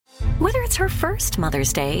Whether it's her first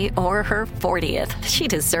Mother's Day or her 40th, she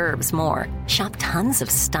deserves more. Shop tons of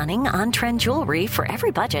stunning on-trend jewelry for every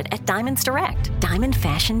budget at Diamonds Direct. Diamond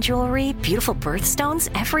fashion jewelry, beautiful birthstones,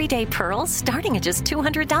 everyday pearls starting at just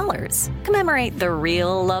 $200. Commemorate the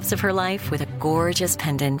real loves of her life with a gorgeous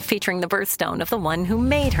pendant featuring the birthstone of the one who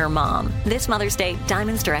made her mom. This Mother's Day,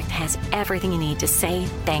 Diamonds Direct has everything you need to say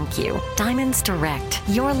thank you. Diamonds Direct.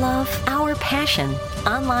 Your love, our passion.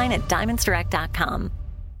 Online at diamondsdirect.com.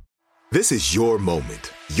 This is your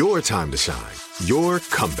moment, your time to shine, your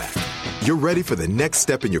comeback. You're ready for the next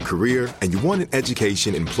step in your career, and you want an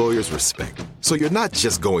education employers respect. So you're not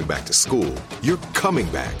just going back to school, you're coming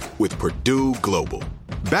back with Purdue Global.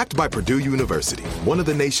 Backed by Purdue University, one of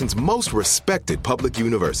the nation's most respected public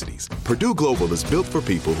universities, Purdue Global is built for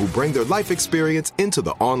people who bring their life experience into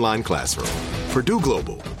the online classroom. Purdue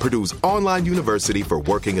Global, Purdue's online university for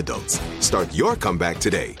working adults. Start your comeback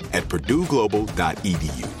today at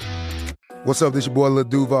purdueglobal.edu. What's up, this your boy Lil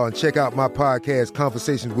Duval, and check out my podcast,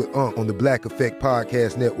 Conversations with Unc, on the Black Effect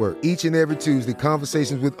Podcast Network. Each and every Tuesday,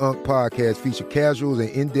 Conversations with Unc podcast feature casuals and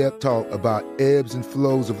in-depth talk about ebbs and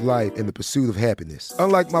flows of life and the pursuit of happiness.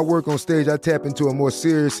 Unlike my work on stage, I tap into a more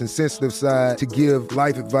serious and sensitive side to give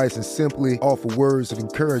life advice and simply offer words of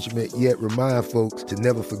encouragement, yet remind folks to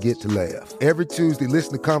never forget to laugh. Every Tuesday,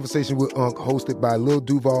 listen to Conversations with Unc, hosted by Lil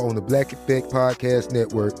Duval on the Black Effect Podcast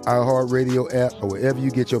Network, iHeartRadio app, or wherever you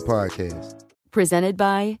get your podcasts. Presented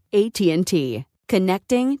by AT&T.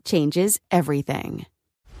 Connecting changes everything.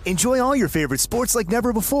 Enjoy all your favorite sports like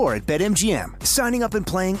never before at BetMGM. Signing up and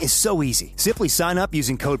playing is so easy. Simply sign up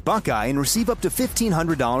using code Buckeye and receive up to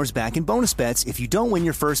 $1,500 back in bonus bets if you don't win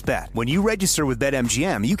your first bet. When you register with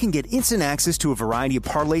BetMGM, you can get instant access to a variety of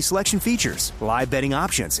parlay selection features, live betting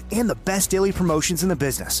options, and the best daily promotions in the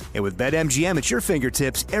business. And with BetMGM at your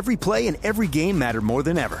fingertips, every play and every game matter more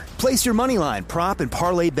than ever. Place your moneyline, prop, and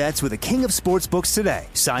parlay bets with the king of sportsbooks today.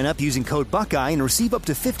 Sign up using code Buckeye and receive up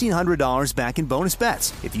to $1,500 back in bonus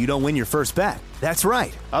bets if you don't win your first bet. That's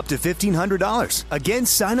right, up to $1,500. Again,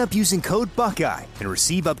 sign up using code Buckeye and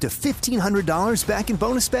receive up to $1,500 back in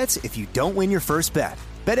bonus bets if you don't win your first bet.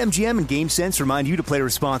 BetMGM and GameSense remind you to play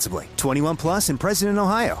responsibly. 21 plus and present in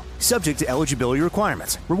Ohio. Subject to eligibility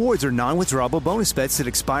requirements. Rewards are non-withdrawable bonus bets that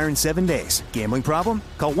expire in 7 days. Gambling problem?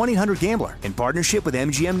 Call 1-800-GAMBLER in partnership with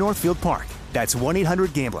MGM Northfield Park. That's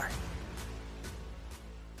 1-800-GAMBLER.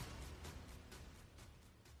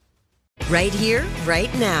 Right here,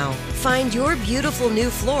 right now. Find your beautiful new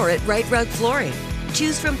floor at Right Rug Flooring.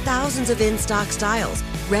 Choose from thousands of in-stock styles,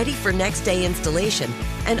 ready for next day installation,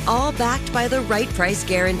 and all backed by the right price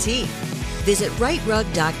guarantee. Visit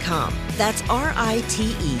rightrug.com. That's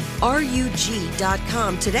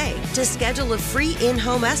RITERUG.com today to schedule a free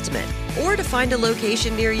in-home estimate or to find a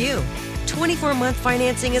location near you. 24-month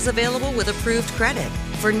financing is available with approved credit.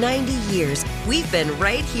 For 90 years, we've been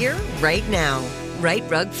right here, right now. Right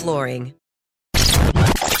Rug Flooring.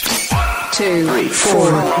 2, 3,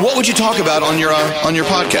 4. What would you talk about on your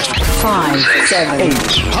podcast? 5, 7, 8.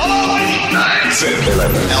 Hello? 9, 10,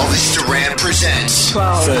 11. Elvis Duran presents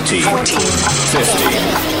 12, 13, 14, 15.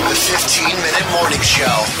 The 15-minute morning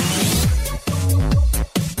show.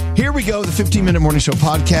 Here we go, the 15-minute morning show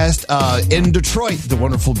podcast. In Detroit, the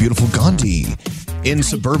wonderful, beautiful Gandhi. In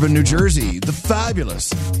suburban New Jersey, the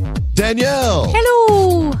fabulous Danielle.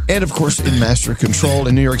 Hello. And, of course, in Master Control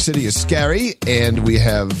in New York City is Scary. And we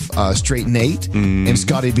have Straight Nate and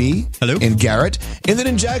Scotty B. Hello. And Garrett. And then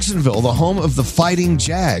in Jacksonville, the home of the Fighting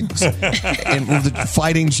Jags. And the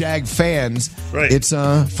Fighting Jag fans, right. It's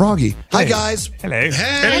Froggy. Hi, guys. Hello.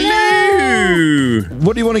 Hello.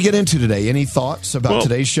 What do you want to get into today? Any thoughts about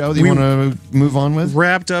today's show that you want to move on with?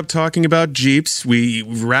 Wrapped up talking about Jeeps. We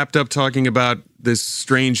wrapped up talking about this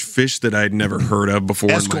strange fish that I'd never heard of before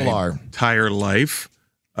in my entire life.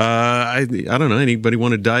 I don't know. Anybody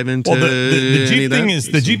want to dive into the Jeep thing?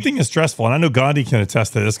 The Jeep thing is stressful, and I know Gandhi can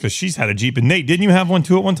attest to this because she's had a Jeep. And Nate, didn't you have one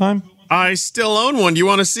too at one time? I still own one. Do you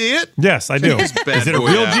want to see it? Yes, I do. Is it a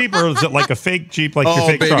real Jeep or is it like a fake Jeep, like your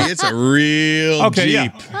fake baby, truck? it's a real Jeep. Yeah.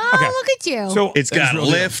 Oh, look at you. So it's got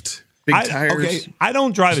lift, big tires. Okay, I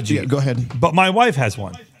don't drive a Jeep. Yeah, go ahead. But my wife has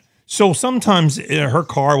one. So sometimes her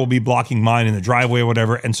car will be blocking mine in the driveway or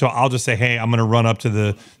whatever. And so I'll just say, hey, I'm going to run up to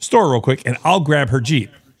the store real quick and I'll grab her Jeep.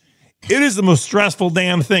 It is the most stressful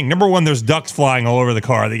damn thing. Number one, there's ducks flying all over the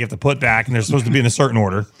car that you have to put back and they're supposed to be in a certain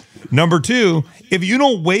order. Number two, if you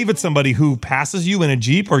don't wave at somebody who passes you in a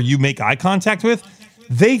Jeep or you make eye contact with,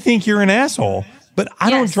 they think you're an asshole. But I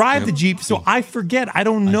don't drive the Jeep, so I forget. I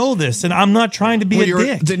don't know this, and I'm not trying to be a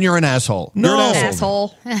dick. Then you're an asshole. No. You're an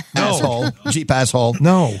Asshole. asshole. Jeep asshole.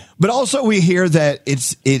 No. But also we hear that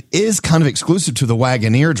it is kind of exclusive to the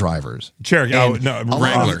Wagoneer drivers. Cherokee. Oh, no.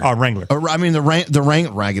 Wrangler. Wrangler. I mean the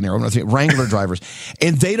Wagoneer. Wrangler drivers.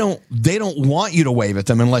 And they don't want you to wave at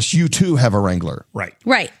them unless you too have a Wrangler. Right.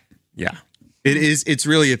 Yeah. It's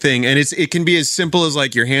really a thing. And it can be as simple as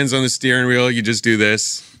like your hands on the steering wheel, you just do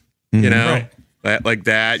this. You know? Right. Like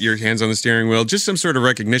that, your hands on the steering wheel, just some sort of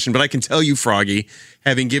recognition. But I can tell you, Froggy,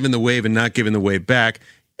 having given the wave and not given the wave back,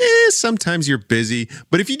 sometimes you're busy.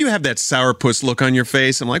 But if you do have that sourpuss look on your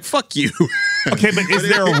face, I'm like, fuck you. Okay, but is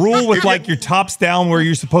there a rule with like your tops down where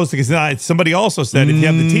you're supposed to? Because somebody also said if you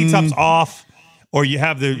have the T-tops off or you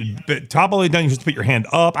have the top all the way down, you're supposed to put your hand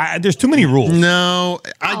up. There's too many rules. No,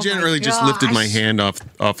 I generally just lifted my hand off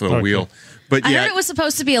the wheel. But I heard it was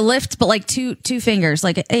supposed to be a lift, but like two fingers,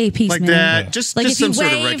 like a piece, like man. that. Just like just if you some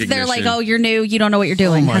wave, sort of recognition. they're like, "Oh, you're new. You don't know what you're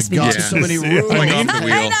doing." Oh my God, so many rules. Like off the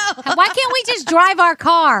wheel. I know. Why can't we just drive our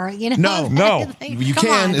car? You know? No. You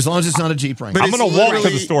can as long as it's not a Jeep Wrangler. I'm going to walk to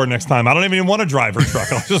the store next time. I don't even want to drive her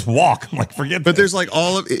truck. I'll just walk. I'm like, forget. But there's like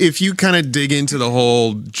if you kind of dig into the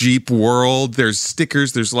whole Jeep world, there's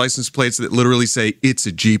stickers, there's license plates that literally say it's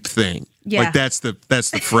a Jeep thing. Yeah. Like that's the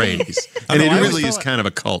phrase. And it really is kind of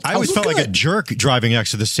a cult. I always felt like a jerk driving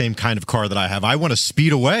next to the same kind of car that I have. I want to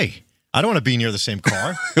speed away. I don't want to be near the same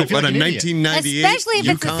car. What, a 1998 Especially if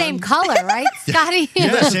it's the same color, right, Scotty?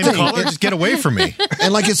 Yeah, same color. Just get away from me.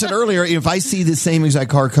 And like I said earlier, if I see the same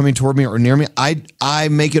exact car coming toward me or near me, I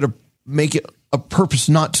make it a purpose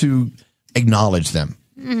not to acknowledge them.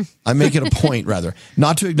 I make it a point, rather,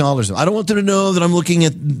 not to acknowledge them. I don't want them to know that I'm looking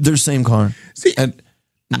at their same car. See,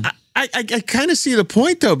 I kind of see the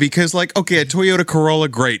point, though, because, like, okay, a Toyota Corolla,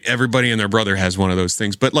 great. Everybody and their brother has one of those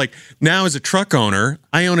things. But, like, now as a truck owner,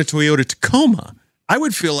 I own a Toyota Tacoma. I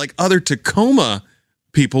would feel like other Tacoma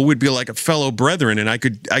people would be like a fellow brethren, and I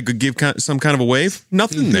could give some kind of a wave.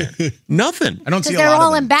 Nothing there. Nothing. I don't see a lot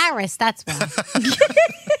of them. Because they're all embarrassed, that's why.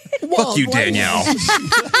 Fuck you, Danielle.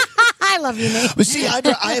 I love you, Nate. But see,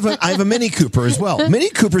 I have a Mini Cooper as well. Mini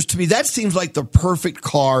Coopers, to me, that seems like the perfect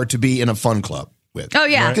car to be in a fun club with. Oh,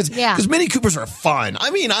 yeah. Because Mini Coopers are fun.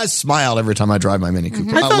 I mean, I smile every time I drive my Mini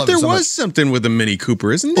Cooper. I thought there was something with a Mini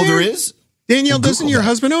Cooper, isn't there? Oh, there is? Danielle, doesn't your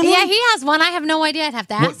husband own one? Yeah, he has one. I have no idea. I'd have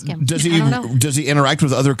to ask him. Does I don't know. Does he interact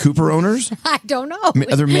with other Cooper owners? I don't know.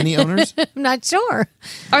 Other Mini owners? I'm not sure.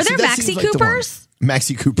 Are there Maxi Coopers?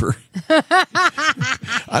 Maxi Cooper.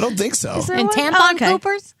 I don't think so. And tampon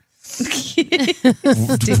Coopers?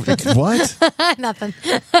 What? Nothing.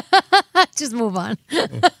 Just move on.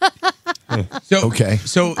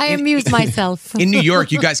 So I amused myself. In New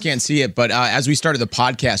York, you guys can't see it, but as we started the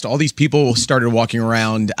podcast, all these people started walking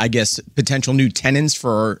around, I guess, potential new tenants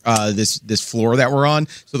for this floor that we're on.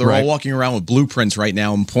 So they're all walking around with blueprints right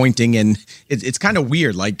now and pointing, and it's kind of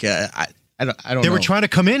weird. Like, I don't know. They were trying to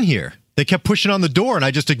come in here. They kept pushing on the door, and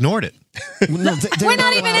I just ignored it. No, we're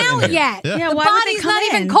not even out yet. Yeah, the why would they body's come not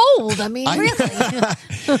in? even cold. I mean, really.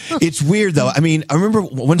 It's weird, though. I mean, I remember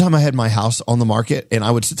one time I had my house on the market, and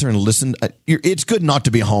I would sit there and listen. It's good not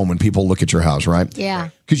to be home when people look at your house, right? Yeah.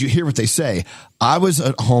 Because you hear what they say. I was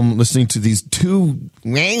at home listening to these two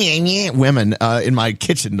women in my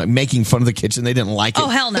kitchen, making fun of the kitchen. They didn't like it. Oh,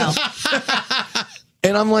 hell no.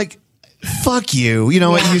 And I'm like, fuck you. You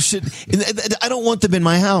know, you should. I don't want them in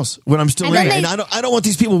my house when I'm still in here. And I don't want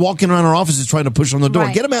these people walking around our offices trying to push on the door.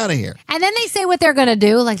 Right. Get them out of here. And then they say what they're going to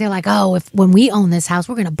do. Like, they're like, oh, when we own this house,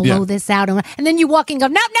 we're going to blow this out. And then you walk in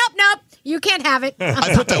and go, nope. You can't have it.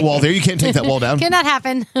 I put that wall there. You can't take that wall down. Cannot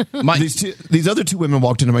happen. These other two women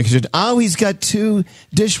walked into my kitchen. Oh, he's got 2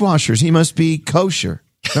 dishwashers. He must be kosher.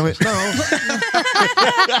 No.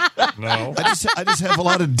 No. I just have a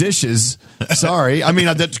lot of dishes. Sorry. I mean,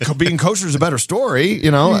 being kosher is a better story,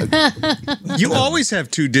 you know. You always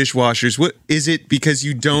have 2 dishwashers. What is it, because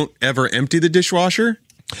you don't ever empty the dishwasher?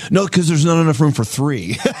 No, because there's not enough room for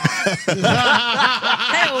 3.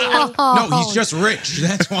 No, he's just rich.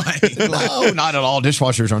 That's why. No, not at all.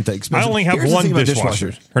 Dishwashers aren't that expensive. I only have Here's the one thing about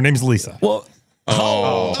dishwasher. Her name's Lisa. Well, Get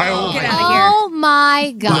out of here. Oh,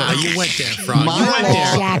 my God. You went there, Frog.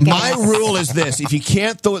 My rule is this: if you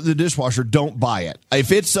can't throw it in the dishwasher, don't buy it.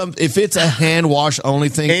 If it's a hand wash only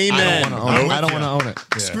thing, Amen. I don't want to own it.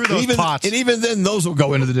 Yeah. Screw those pots. And even then, those will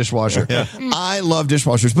go into the dishwasher. Yeah. I love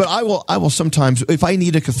dishwashers, but I will sometimes, if I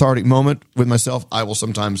need a cathartic moment with myself, I will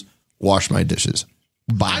sometimes wash my dishes.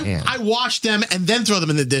 by hand. I wash them and then throw them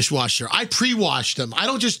in the dishwasher. I pre-wash them. I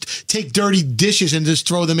don't just take dirty dishes and just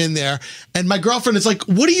throw them in there. And my girlfriend is like,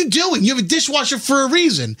 what are you doing? You have a dishwasher for a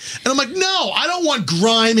reason. And I'm like, no, I don't want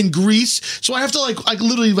grime and grease. So I have to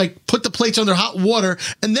literally put the plates under hot water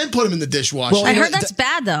and then put them in the dishwasher. Well, I heard that's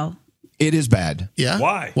bad though. It is bad. Yeah.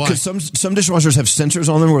 Why? Because some dishwashers have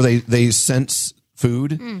sensors on them where they sense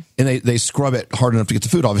food and they scrub it hard enough to get the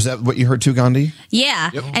food off. Is that what you heard too, Gandhi?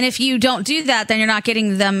 Yeah. Yep. And if you don't do that, then you're not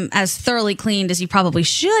getting them as thoroughly cleaned as you probably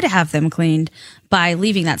should have them cleaned by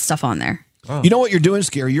leaving that stuff on there. Oh. You know what you're doing,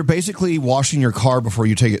 Scary? You're basically washing your car before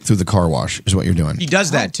you take it through the car wash is what you're doing. He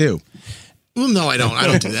does that too. Well, no, I don't. I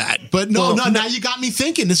don't do that. But no, now you got me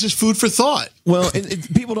thinking. This is food for thought. Well,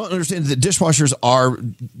 people don't understand that dishwashers are,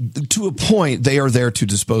 to a point, they are there to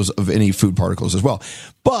dispose of any food particles as well.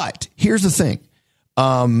 But here's the thing.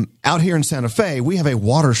 Out here in Santa Fe, we have a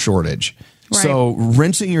water shortage. Right. So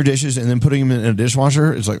rinsing your dishes and then putting them in a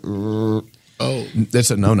dishwasher is like...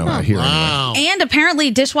 that's a no-no out here. Wow. Anyway. And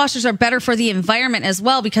apparently dishwashers are better for the environment as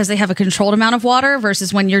well because they have a controlled amount of water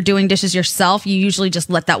versus when you're doing dishes yourself, you usually just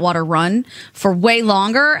let that water run for way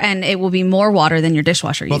longer and it will be more water than your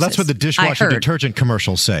dishwasher uses. Well, that's what the dishwasher detergent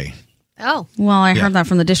commercials say. Oh. Well, I heard that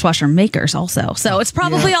from the dishwasher makers also. So it's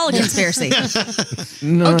probably all a conspiracy.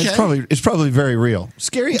 No, it's probably very real.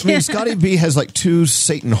 Scary. I mean, Scotty B has like 2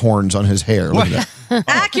 Satan horns on his hair. Look at that.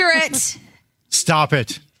 Accurate. Stop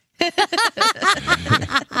it.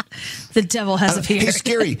 The devil has appeared. Hey,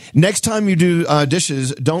 Scary. Next time you do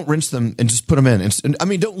dishes, don't rinse them and just put them in.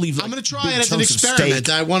 Don't leave. I'm going to try it as an experiment.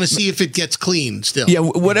 I want to see if it gets clean still. Yeah,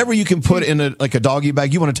 whatever you can put in a doggy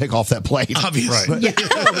bag, you want to take off that plate. Obviously. Right.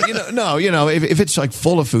 But, if it's like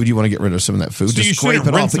full of food, you want to get rid of some of that food. So just you scrape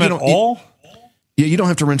shouldn't it rinse off. them at all? You don't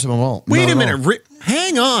have to rinse them at all. Wait a minute.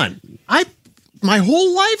 Hang on. My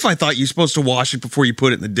whole life, I thought you're supposed to wash it before you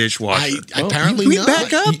put it in the dishwasher. Apparently we not.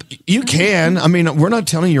 back up. You can. I mean, we're not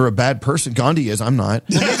telling you you're a bad person. Gandhi is. I'm not.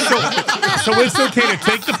 So it's okay to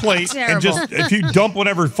take the plate and just, if you dump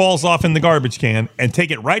whatever falls off in the garbage can and take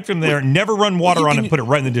it right from there, never run water on it and put it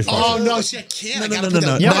right in the dishwasher. Oh, no, see, I can't.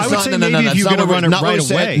 No. Yeah, I would say maybe if you're going to run it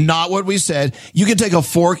right away. Not what we said. You can take a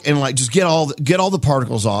fork and just get all the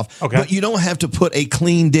particles off. Okay. But you don't have to put a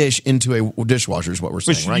clean dish into a dishwasher is what we're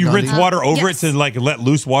saying, right, you Gandhi? rinse water over it to let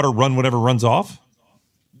loose water run whatever runs off?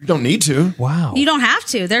 You don't need to. Wow. You don't have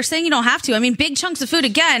to. They're saying you don't have to. I mean, big chunks of food,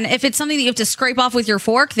 again, if it's something that you have to scrape off with your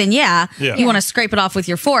fork, then you want to scrape it off with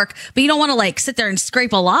your fork. But you don't want to sit there and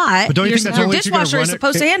scrape a lot. But don't you think that's your only if you're gonna dishwasher is run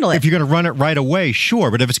supposed to handle it. If you're going to run it right away, sure.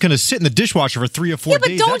 But if it's going to sit in the dishwasher for 3 or 4 but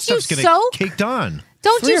days, don't that stuff's you going to soak? caked on.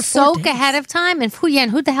 Don't you soak ahead of time? And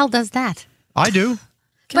who the hell does that? I do.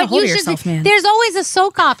 Get a hold of yourself, man. There's always a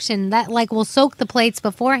soak option that will soak the plates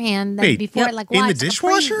beforehand. Wait, before in the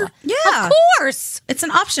dishwasher? Yeah. Of course. It's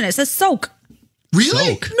an option. It says soak.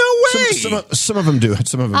 Really? No way. Some of them do.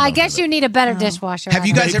 Some of them I don't guess you need a better dishwasher. Have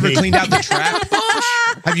you guys ever cleaned out the trap?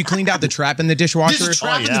 Have you cleaned out the trap in the dishwasher? There's a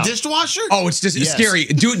trap in the dishwasher? Oh, it's just scary.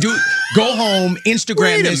 Do go home,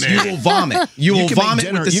 Instagram this. You will vomit. You will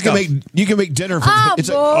vomit with the stuff. You can make dinner. It's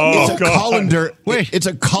a colander. Wait, it's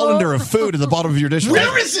a colander of food at the bottom of your dishwasher.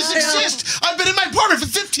 Where does this exist? I've been in my apartment for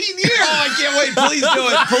 15 years. Oh, I can't wait. Please do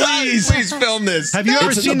it. Please film this. Have you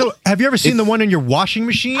ever seen the one in your washing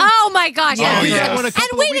machine? Oh my gosh! Yeah. Yeah. One a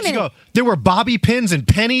couple of weeks ago. There were bobby pins and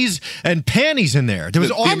pennies and panties in there. There was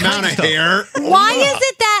all amount of hair. Why is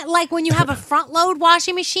it that when you have a front load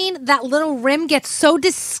washing machine, that little rim gets so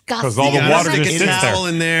disgusting? Because all the water just sits there.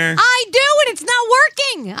 In there. I do, and it's not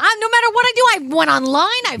working. No matter what I do, I went online,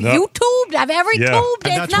 I've YouTubed, I've tubed.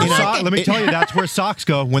 It's not working. Let me tell you, that's where socks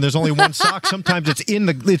go. When there's only one sock, sometimes it's in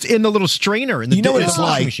the little strainer in the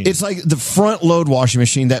washing machine. It's like the front load washing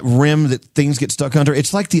machine, that rim that things get stuck under.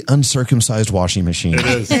 It's like the uncircumcised washing machine. It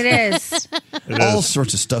is. It is. All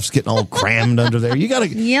sorts of stuff's getting all crammed under there. You gotta,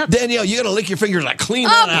 Danielle, you gotta lick your fingers clean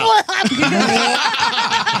that out.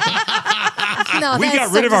 No, we that's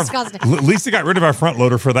got rid of disgusting. Lisa got rid of our front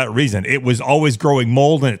loader for that reason. It was always growing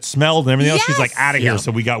mold and it smelled and everything else. She's like, out of here.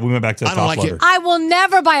 So we went back to the top loader. I will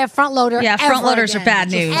never buy a front loader. Yeah, front loaders are bad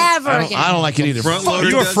news. Ever again. I don't like it either. Are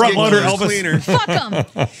you a front loader, Elvis? Fuck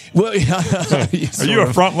them. Well, are you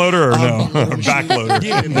a front loader or no? Or back loader?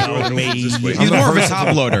 He's more of a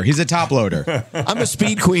top loader. He's a top loader. I'm a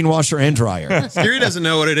Speed Queen washer and dryer. Gary doesn't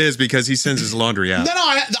know what it is because he sends his laundry out. No,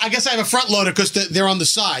 I guess I have a front loader because they're on the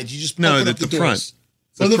side. You just open up the front.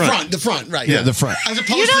 The front, right. Yeah, the front. As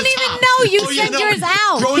opposed You don't to the even top. know. You sent yours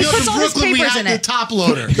out. Growing He up puts in all his Brooklyn, we papers had in the it. top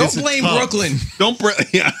loader. Don't blame Brooklyn.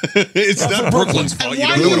 It's not Brooklyn's fault.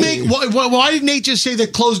 Why do you make? Why did Nate just say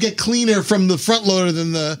that clothes get cleaner from the front loader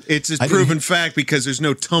than the? It's a proven fact because there's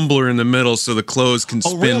no tumbler in the middle, so the clothes can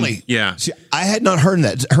spin. Oh, really? Yeah. See, I had not heard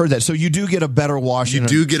that. So you do get a better wash. You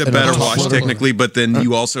do get a better wash technically, but then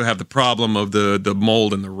you also have the problem of the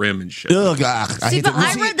mold and the rim and shit. Ugh, See, but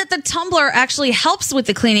I read that the tumbler actually helps with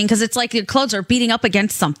the cleaning because it's like your clothes are beating up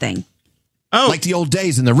against something. Oh, like the old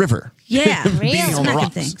days in the river. Yeah, Beating on the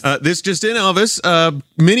rocks. This just in, Elvis.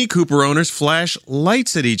 Mini Cooper owners flash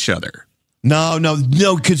lights at each other. No,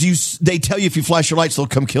 because they tell you if you flash your lights, they'll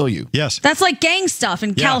come kill you. Yes. That's like gang stuff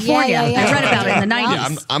in California. Yeah. I read about it in the 90s.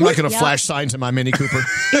 Yeah, I'm not going to flash signs in my Mini Cooper.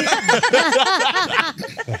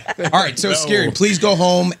 All right, so Scary, please go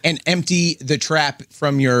home and empty the trap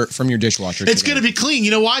from your dishwasher. It's going to be clean. You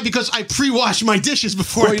know why? Because I pre-wash my dishes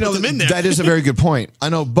before I put them in there. That is a very good point. I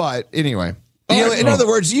know, but anyway. In other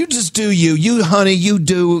words, you just do you. You, honey, you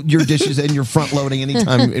do your dishes and your front loading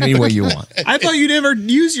anytime, any way you want. I thought you never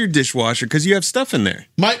use your dishwasher because you have stuff in there.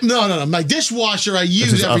 No. My dishwasher I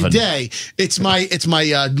use every day. It's my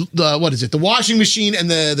what is it? The washing machine and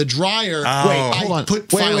the dryer. Wait, hold on.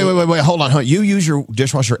 Wait, hold on. You use your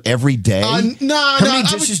dishwasher every day? How many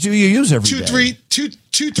dishes do you use every day?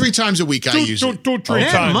 Two, 3 times a week I use it. 3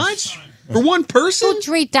 That times. much? For one person?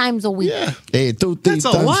 2-3 times a week. Yeah. That's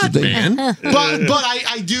a lot, man. But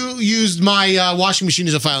I do use my washing machine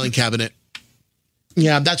as a filing cabinet.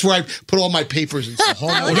 Yeah, that's where I put all my papers and stuff. You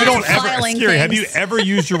don't ever, Scary, have you ever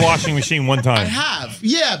used your washing machine one time? I have.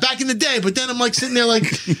 Yeah, back in the day. But then I'm like sitting there like,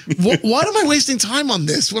 why am I wasting time on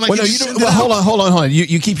this? When I can just send it out? Hold on.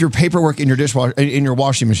 You keep your paperwork in your dishwasher, in your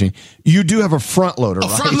washing machine. You do have a front loader,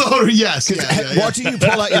 right? Front loader, yes. Watching you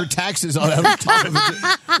pull out your taxes on the top of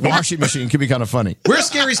the washing machine could be kind of funny. Where's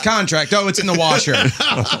Scary's contract? Oh, it's in the washer.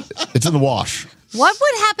 It's in the wash. What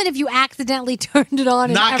would happen if you accidentally turned it on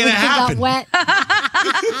and Not gonna everything got happen. wet?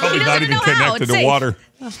 Probably not even connected to water.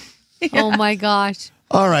 Oh my gosh.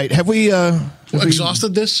 All right. Have we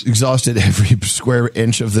exhausted this? Exhausted every square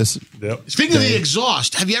inch of this? Yep. Speaking of the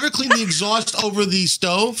exhaust, have you ever cleaned the exhaust over the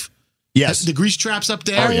stove? Yes. The grease traps up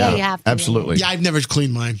there? Oh, yeah. You have to. Absolutely. Yeah, I've never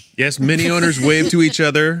cleaned mine. Yes, many owners wave to each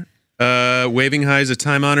other. Waving hi is a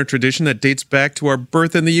time-honored tradition that dates back to our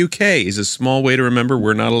birth in the UK. It's a small way to remember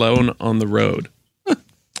we're not alone on the road.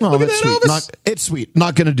 Oh, that's sweet. It's sweet.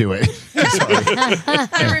 Not going to do it.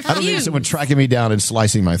 I don't need someone tracking me down and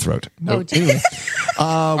slicing my throat. No. Anyway,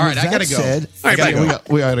 All right, I gotta go. All right,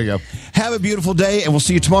 we gotta go. Have a beautiful day, and we'll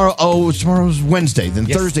see you tomorrow. Oh, tomorrow's Wednesday. Then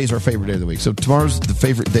Thursday's our favorite day of the week. So tomorrow's the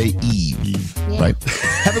favorite day, Eve. Yeah. Right.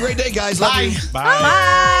 Have a great day, guys. Love Bye. you.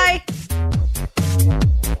 Bye.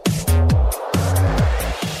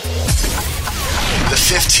 The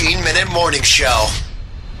 15-minute morning show.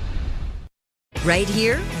 Right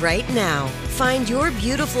here, right now. Find your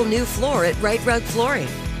beautiful new floor at Right Rug Flooring.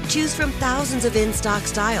 Choose from thousands of in-stock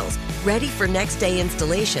styles, ready for next day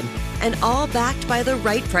installation, and all backed by the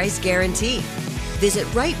right price guarantee. Visit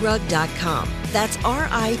rightrug.com. That's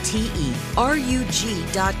RITERUG.com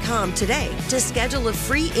today to schedule a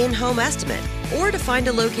free in-home estimate or to find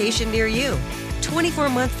a location near you.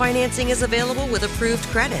 24-month financing is available with approved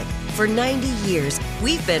credit. For 90 years,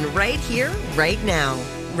 we've been right here, right now.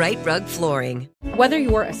 Right Rug Flooring. Whether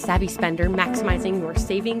you're a savvy spender maximizing your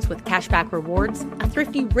savings with cashback rewards, a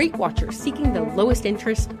thrifty rate watcher seeking the lowest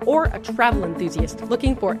interest, or a travel enthusiast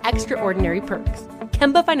looking for extraordinary perks,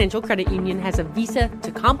 Kemba Financial Credit Union has a visa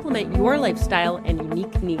to complement your lifestyle and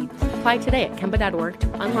unique needs. Apply today at Kemba.org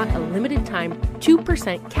to unlock a limited time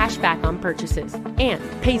 2% cash back on purchases and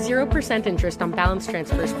pay 0% interest on balance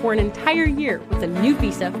transfers for an entire year with a new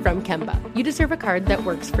visa from Kemba. You deserve a card that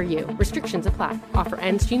works for you. Restrictions apply. Offer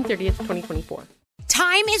ends June 30th, 2024.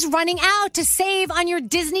 Time is running out to save on your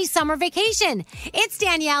Disney summer vacation. It's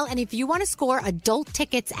Danielle, and if you want to score adult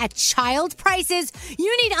tickets at child prices,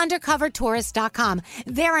 you need UndercoverTourist.com.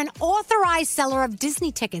 They're an authorized seller of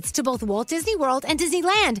Disney tickets to both Walt Disney World and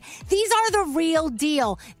Disneyland. These are the real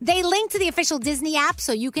deal. They link to the official Disney app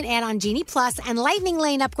so you can add on Genie Plus and Lightning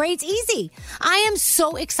Lane upgrades easy. I am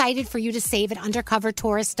so excited for you to save at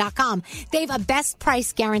UndercoverTourist.com. They have a best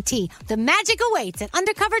price guarantee. The magic awaits at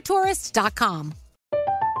UndercoverTourist.com.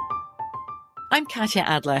 I'm Katya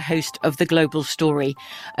Adler, host of The Global Story.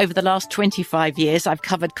 Over the last 25 years, I've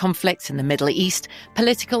covered conflicts in the Middle East,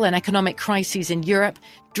 political and economic crises in Europe,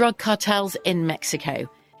 drug cartels in Mexico.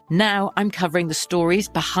 Now I'm covering the stories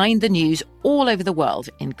behind the news all over the world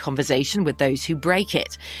in conversation with those who break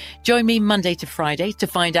it. Join me Monday to Friday to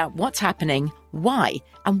find out what's happening, why,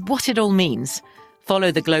 and what it all means.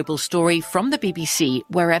 Follow The Global Story from the BBC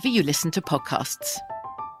wherever you listen to podcasts.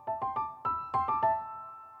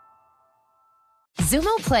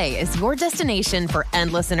 Zumo Play is your destination for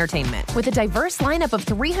endless entertainment. With a diverse lineup of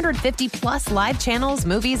 350 plus live channels,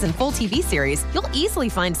 movies, and full TV series, you'll easily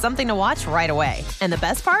find something to watch right away. And the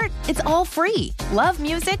best part? It's all free. Love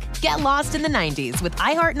music? Get lost in the 90s with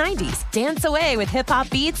iHeart 90s, dance away with hip-hop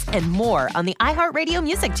beats, and more on the iHeartRadio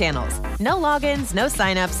music channels. No logins, no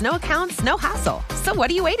signups, no accounts, no hassle. So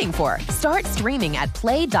what are you waiting for? Start streaming at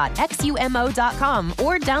play.xumo.com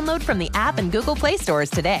or download from the app and Google Play stores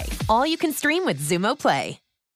today. All you can stream with Zumo Play.